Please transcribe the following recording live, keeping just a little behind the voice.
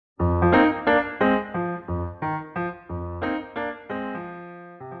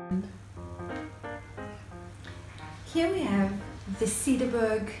Here we have the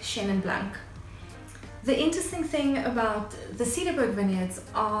Cederberg Chenin Blanc. The interesting thing about the Cederberg vineyards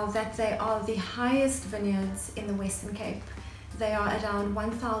are that they are the highest vineyards in the Western Cape. They are around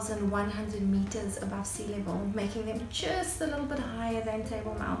 1,100 meters above sea level, making them just a little bit higher than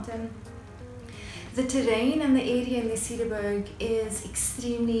Table Mountain. The terrain and the area in the Cederberg is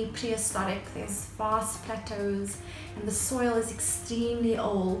extremely prehistoric. There's vast plateaus and the soil is extremely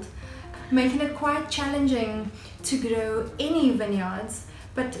old, making it quite challenging to grow any vineyards,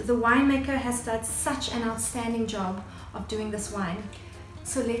 but the winemaker has done such an outstanding job of doing this wine.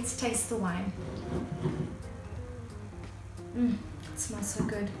 So let's taste the wine. It smells so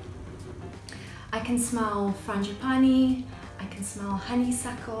good. I can smell frangipani, I can smell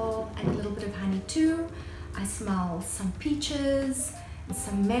honeysuckle and a little bit of honey too. I smell some peaches and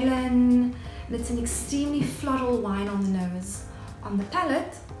some melon, and it's an extremely floral wine on the nose. On the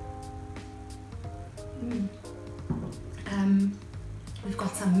palate, we've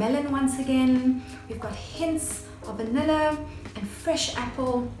got some melon once again, we've got hints of vanilla and fresh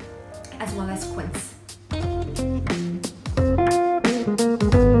apple as well as quince.